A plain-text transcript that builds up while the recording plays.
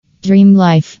Dream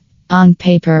life. On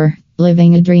paper,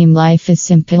 living a dream life is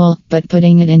simple, but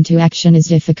putting it into action is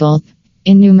difficult.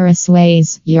 In numerous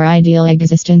ways, your ideal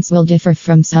existence will differ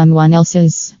from someone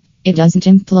else's. It doesn't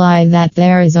imply that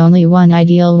there is only one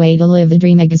ideal way to live a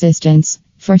dream existence.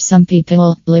 For some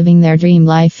people, living their dream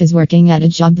life is working at a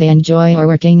job they enjoy or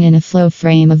working in a flow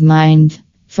frame of mind.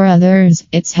 For others,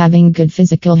 it's having good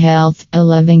physical health, a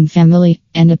loving family,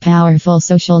 and a powerful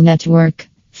social network.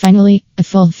 Finally, a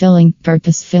fulfilling,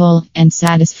 purposeful, and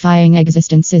satisfying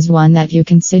existence is one that you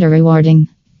consider rewarding.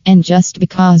 And just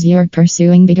because you're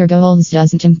pursuing bigger goals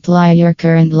doesn't imply your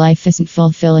current life isn't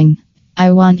fulfilling.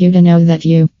 I want you to know that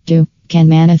you, too, can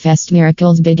manifest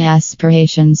miracles, big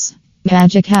aspirations.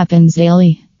 Magic happens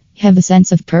daily. Have a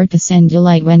sense of purpose and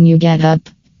delight when you get up.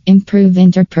 Improve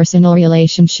interpersonal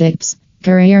relationships,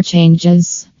 career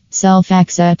changes,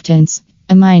 self-acceptance,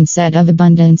 a mindset of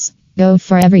abundance. Go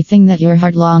for everything that your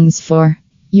heart longs for.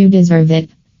 You deserve it.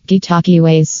 Gitaki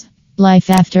Ways. Life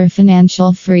after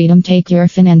financial freedom. Take your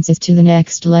finances to the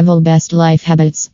next level. Best life habits.